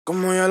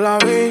Como ya la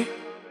vi,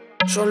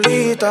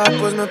 solita,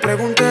 pues me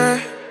pregunté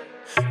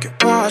 ¿qué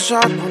pasa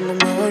cuando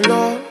me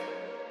bailó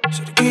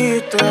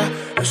cerquita?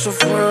 Eso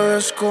fue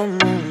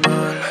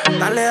descomunal.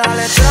 Dale,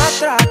 dale,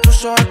 tra, tú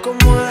sabes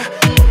cómo es.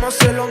 Vamos a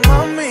hacerlo,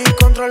 mami,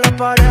 contra la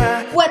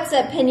pared. What's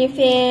up, Penny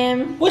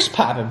fam? What's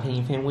poppin',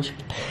 Penny fam? What's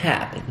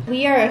poppin'?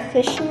 We are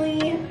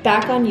officially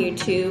back on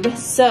YouTube,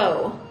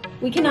 so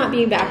we cannot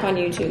be back on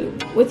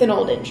YouTube with an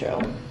old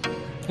intro.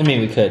 I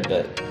mean, we could,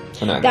 but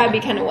we're not. That'd be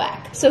kind of whack.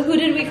 So who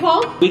did we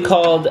call? We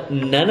called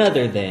none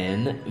other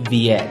than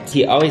Viet.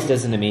 He always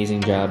does an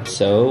amazing job,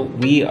 so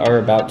we are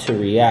about to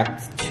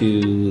react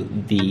to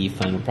the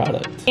final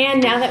product.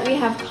 And now that we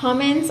have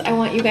comments, I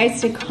want you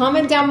guys to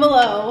comment down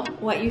below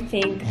what you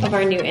think of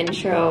our new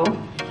intro.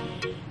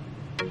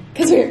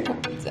 Because we're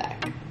comments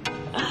back.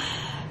 I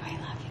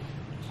love you.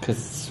 Because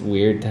it's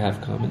weird to have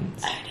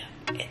comments. I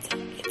know. It's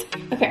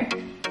weird. Okay.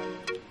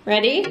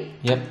 Ready?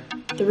 Yep.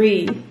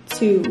 3,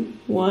 2,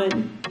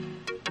 1.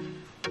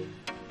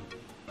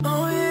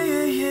 Oh yeah,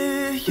 yeah,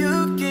 yeah,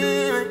 you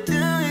can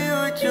tell me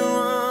what you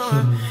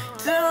want.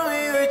 Tell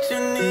me what you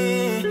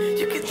need.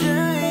 You can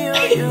tell me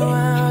all your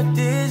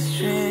wildest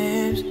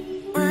dreams.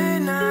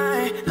 When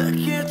I look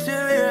into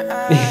your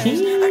eyes, I can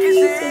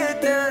see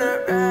it down the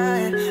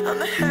right. I'm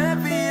the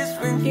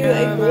happiest when you're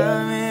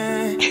by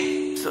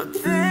me. So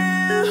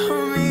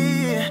tell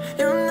me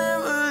you'll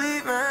never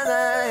leave my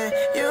life.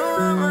 You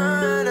are my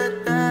ride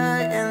or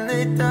die, and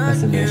they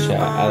That's a nice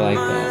shot. I like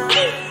that.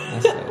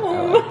 That's it.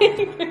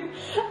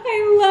 I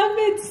love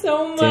it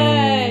so much.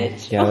 Dang.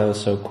 Yeah, that was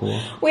so cool.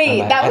 Wait,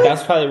 that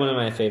was probably one of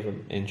my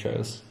favorite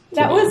intros.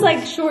 That was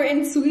like short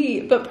and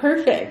sweet, but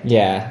perfect.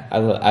 Yeah,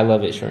 I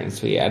love it short and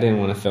sweet. I didn't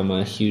want to film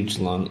a huge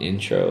long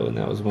intro, and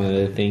that was one of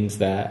the things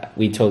that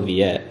we told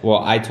Viet.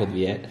 Well, I told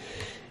Viet.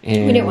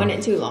 And we didn't want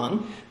it too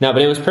long. No,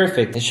 but it was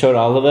perfect. It showed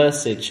all of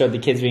us. It showed the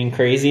kids being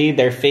crazy.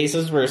 Their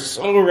faces were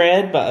so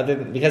red,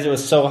 but because it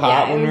was so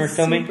hot when we were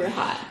filming. Super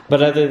hot.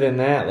 But other than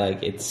that,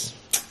 like, it's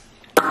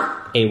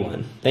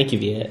A1. Thank you,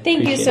 Viet.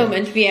 Thank you so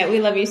much, Viet.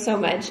 We love you so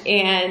much.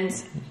 And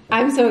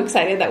I'm so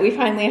excited that we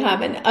finally have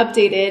an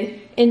updated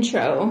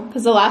intro.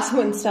 Because the last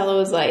one, Stella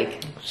was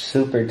like...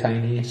 super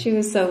tiny. She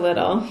was so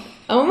little.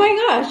 Oh my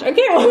gosh.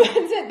 Okay, well, that's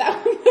it.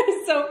 That one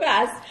was so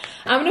fast.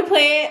 I'm going to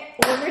play it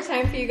one more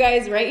time for you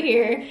guys right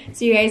here.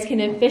 So you guys can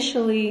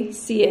officially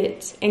see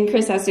it. And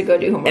Chris has to go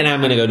do homework. And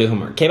I'm going to go do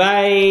homework. Okay,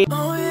 bye.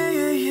 Oh yeah,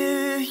 yeah,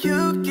 yeah,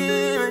 you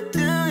can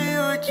tell me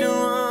what you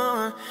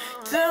want.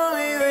 Tell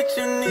me what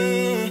you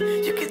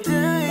need. You can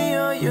tell me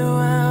all your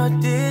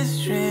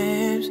wildest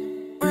dreams.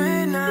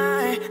 When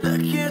I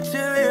look into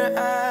your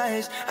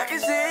eyes, I can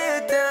see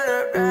it down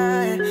the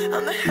right.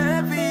 I'm the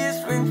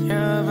happiest when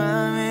you're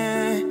by me.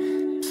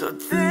 So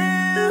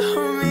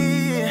tell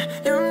me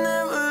you'll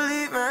never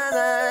leave my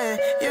life.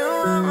 You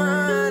are my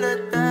ride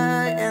or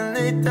die, and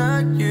they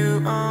talk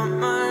you on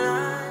my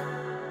life.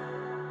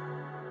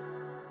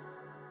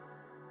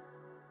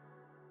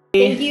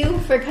 Thank you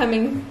for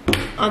coming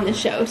on the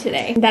show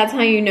today. That's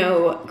how you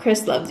know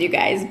Chris loves you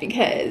guys,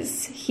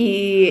 because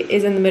he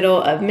is in the middle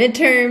of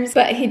midterms,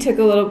 but he took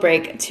a little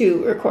break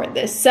to record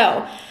this.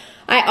 So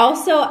I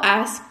also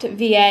asked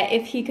Viet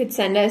if he could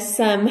send us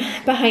some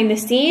behind the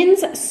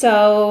scenes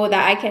so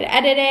that I could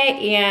edit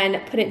it and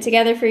put it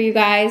together for you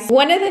guys.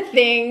 One of the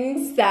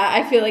things that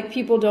I feel like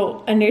people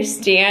don't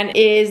understand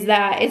is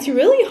that it's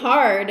really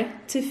hard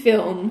to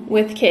film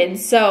with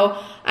kids. So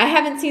I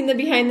haven't seen the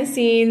behind the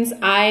scenes.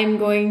 I'm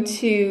going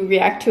to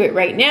react to it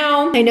right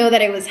now. I know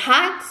that it was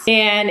hot,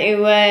 and it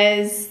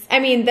was, I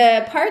mean,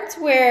 the parts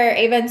where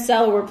Ava and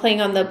Stella were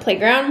playing on the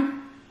playground,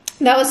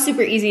 that was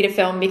super easy to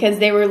film because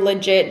they were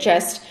legit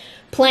just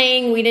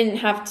playing. We didn't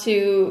have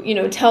to, you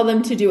know, tell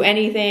them to do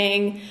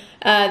anything.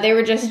 They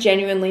were just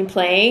genuinely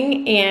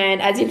playing,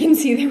 and as you can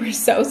see, they were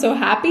so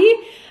happy.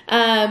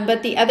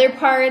 But the other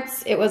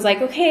parts, it was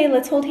like, okay,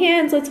 let's hold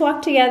hands, let's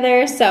walk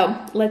together. So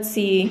let's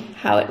see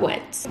how it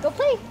went. Go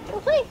play, go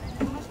play.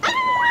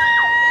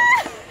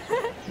 Ah!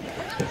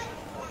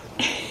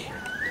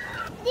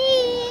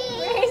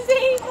 Where's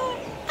Ava?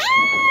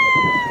 Ah!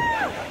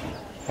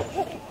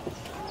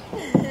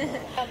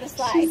 On the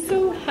slide. She's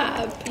so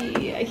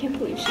happy. I can't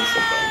believe she's so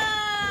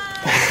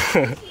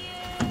good.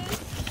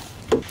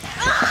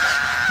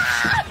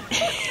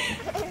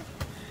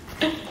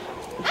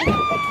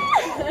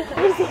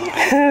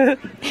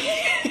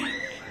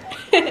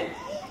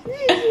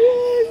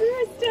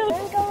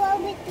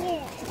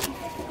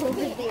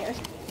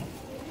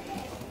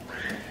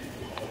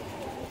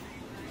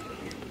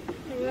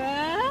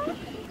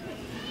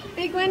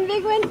 Big one,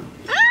 big one.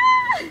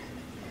 Ah!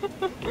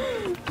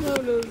 No,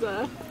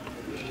 Noza.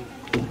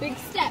 Big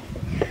step.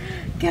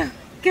 Go,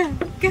 go,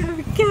 go,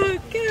 go,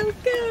 go,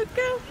 go,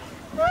 go.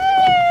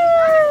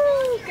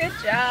 Woo! Good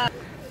job.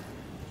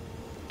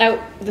 Oh,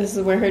 this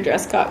is where her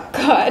dress got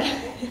caught.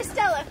 Where's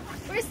Stella?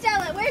 Where's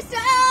Stella? Where's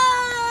Stella?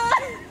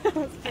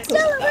 Oh!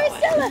 Stella, where's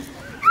Stella?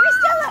 Where's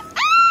Stella?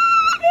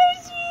 Ah! There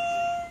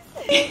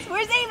she is!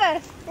 Where's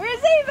Ava?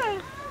 Where's Ava?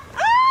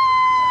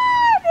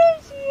 Ah! There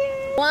she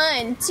is!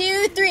 1,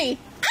 2, 3.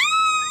 Ah!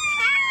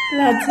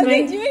 That's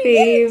my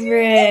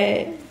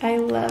favorite. I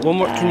love One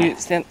more. that. Can you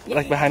stand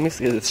like behind me?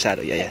 So it's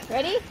shadow. Yeah, yeah.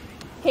 Ready?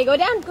 Okay, go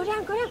down, go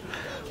down, go down.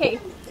 Okay.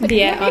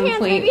 Viet on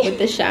point with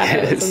the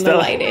shadows and the Still.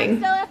 lighting.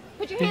 Stella,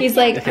 put your hands He's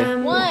down.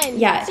 like, One,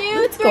 yeah, two,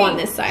 let's three. go on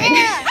this side.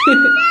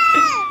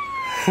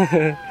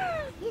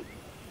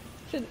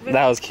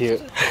 That was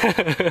cute.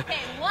 Okay,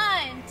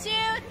 1, 2,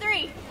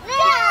 3. Go!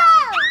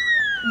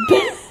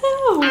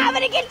 Boom. I'm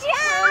gonna get you.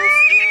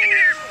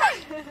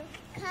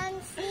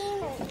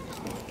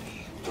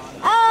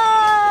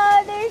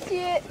 Oh, there's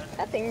it.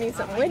 That thing needs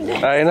some window.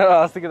 I know.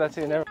 I was thinking that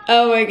too. Never.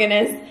 Oh my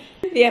goodness.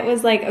 Viet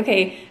was like,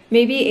 okay,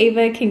 maybe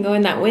Ava can go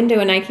in that window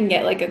and I can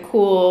get like a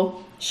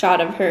cool shot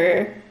of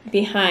her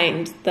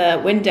behind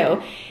the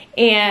window.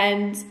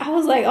 And I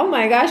was like, oh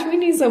my gosh, we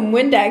need some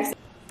Windex.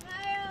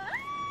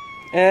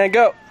 And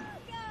go.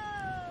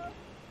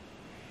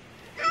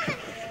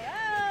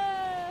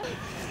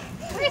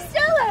 Where's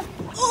Stella?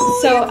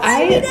 So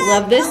I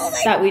love this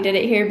that we did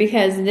it here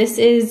because this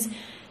is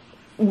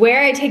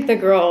where I take the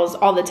girls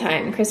all the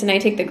time. Chris and I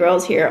take the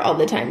girls here all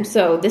the time.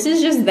 So this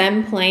is just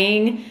them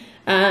playing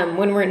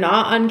when we're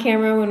not on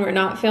camera, when we're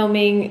not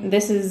filming.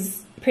 This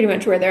is pretty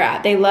much where they're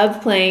at. They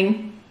love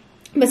playing.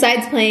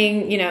 Besides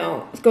playing, you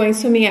know, going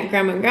swimming at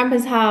Grandma and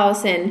Grandpa's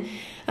house and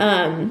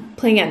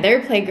playing at their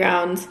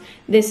playgrounds,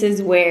 this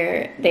is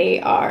where they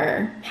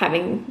are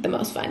having the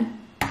most fun.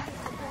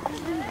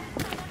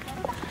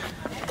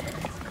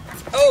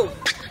 Oh.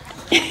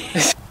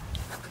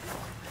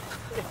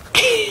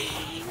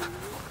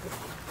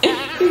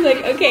 He's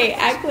like, okay,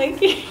 act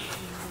like you.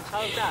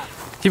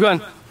 Keep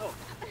going.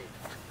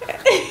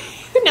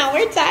 Now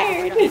we're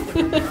tired.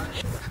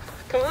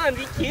 Come on,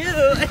 be cute.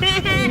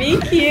 Be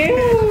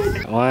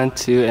cute. 1,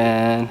 2,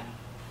 and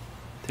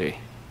 3.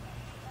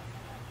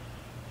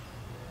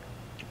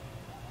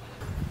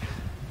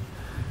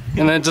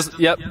 And then just,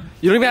 yep.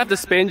 You don't even have to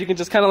spin. You can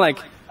just kind of like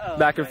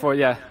back and forth.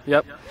 Yeah,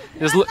 yep.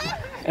 Just look,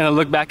 and then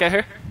look back at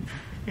her.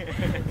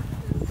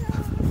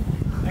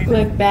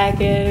 Look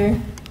back at her.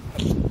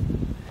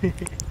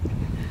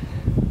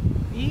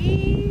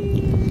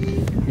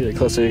 Get it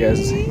closer, you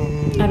guys.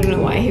 I don't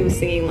know why he was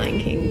singing Lion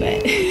King,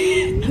 but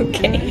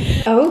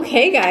okay.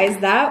 Okay, guys,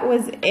 that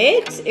was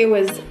it. It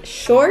was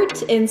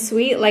short and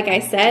sweet, like I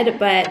said,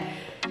 but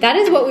that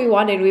is what we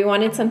wanted. We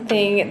wanted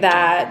something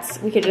that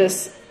we could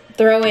just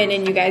throw in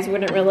and you guys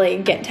wouldn't really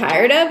get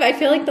tired of. I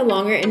feel like the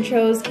longer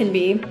intros can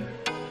be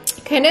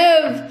kind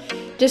of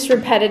just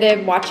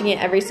repetitive, watching it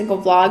every single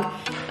vlog.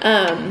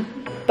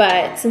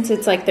 But since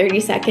it's like 30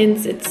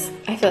 seconds,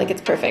 I feel like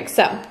it's perfect.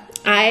 So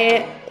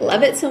I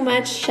love it so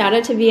much. Shout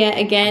out to Viet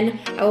again.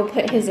 I will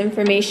put his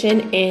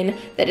information in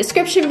the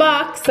description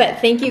box. But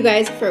thank you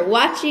guys for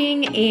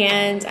watching,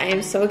 and I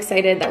am so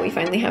excited that we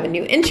finally have a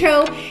new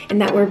intro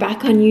and that we're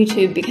back on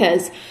YouTube,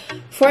 because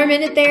for a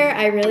minute there,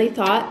 I really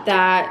thought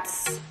that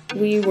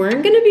we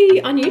weren't gonna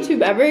be on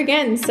YouTube ever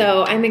again.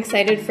 So I'm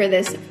excited for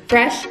this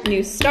fresh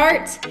new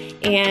start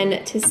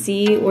and to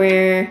see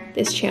where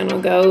this channel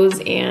goes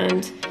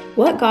and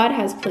what God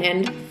has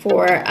planned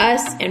for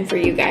us and for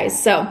you guys.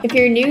 So if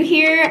you're new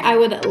here, I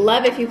would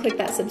love if you click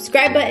that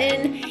subscribe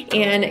button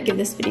and give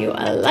this video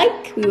a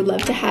like. We would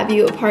love to have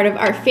you a part of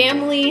our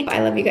family.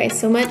 I love you guys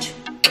so much.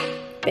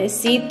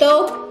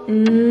 Besito.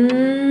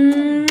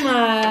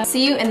 Mwah.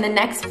 See you in the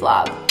next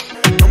vlog.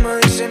 No me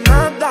dice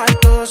nada y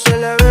todo se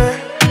le ve.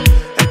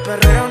 El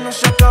perreo no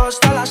se acaba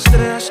hasta las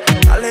 3.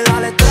 Dale,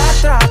 dale,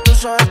 tra, tú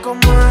sabes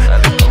cómo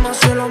es. Cómo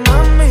hacerlo,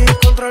 mami,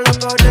 contra la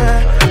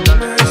pared. No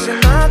me dice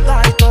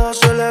nada y todo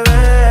se le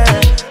ve.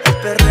 El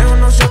perreo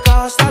no se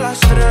acaba hasta las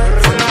 3.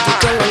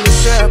 Fanática la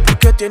luce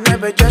porque tiene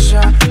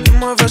belleza y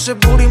mueve ese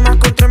booty más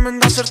con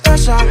tremenda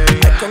certeza.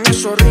 Hay con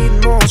esos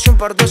ritmos y un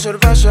par de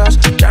cervezas.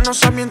 Ya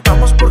nos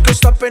ambientamos porque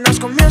esto apenas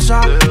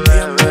comienza.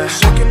 Ella me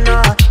dice que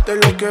nada de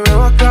lo que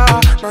veo acá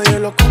nadie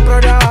lo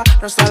comprará,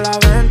 no está a la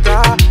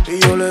venta. Y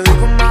yo le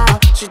digo más,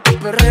 si tú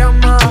perreas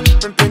más,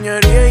 me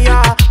empeñaría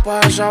ya pa'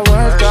 esa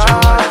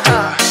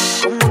vuelta.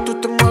 Como tú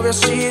te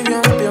mueves así,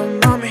 bien, bien,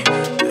 mami,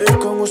 y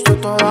con gusto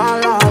toda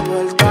la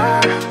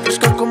vuelta.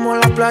 Fresca como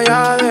la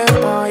playa de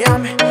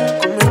Miami,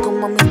 conmigo,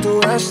 mami,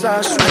 tú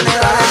estás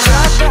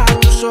suelta.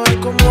 Tú sabes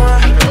cómo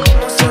es,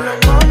 cómo hacerlo,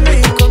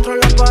 mami, contra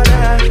la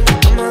pared.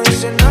 No me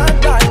dice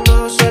nada y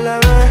todo se le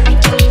ve.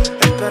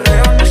 El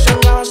perreo no se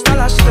acaba hasta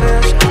las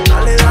 3.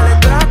 Dale, dale,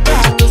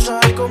 trata, tú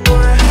sabes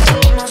cómo es.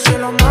 Cómo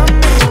hacerlo,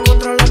 mami,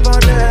 contra la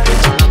pared.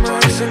 No me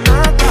dice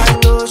nada y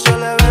todo se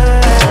le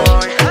ve.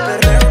 El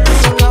perreo no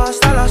se acaba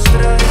hasta las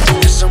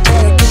 3. Esa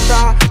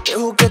muñequita de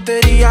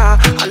juguetería,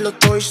 a lo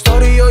Toy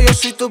Story, yo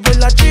soy tu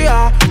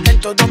chía. En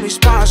todos mis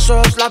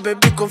pasos, la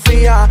baby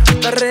confía.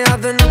 Perrea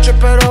de noche,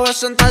 pero es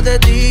santa de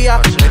día.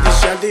 Le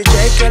dice al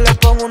DJ que le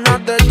pongo una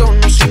de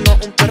tono, sino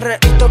un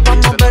perreíto pa'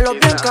 moverlo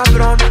bien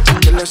cabrón.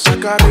 Que le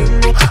saca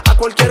ritmo a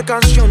cualquier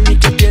canción y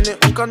que tiene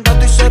un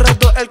cantante y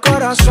cerrado el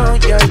corazón.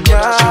 Yeah,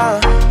 yeah.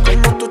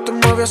 Como tú te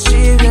mueves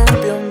así, bien,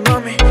 bien,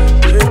 mami,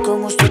 y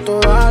con gusto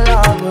toda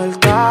la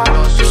vuelta.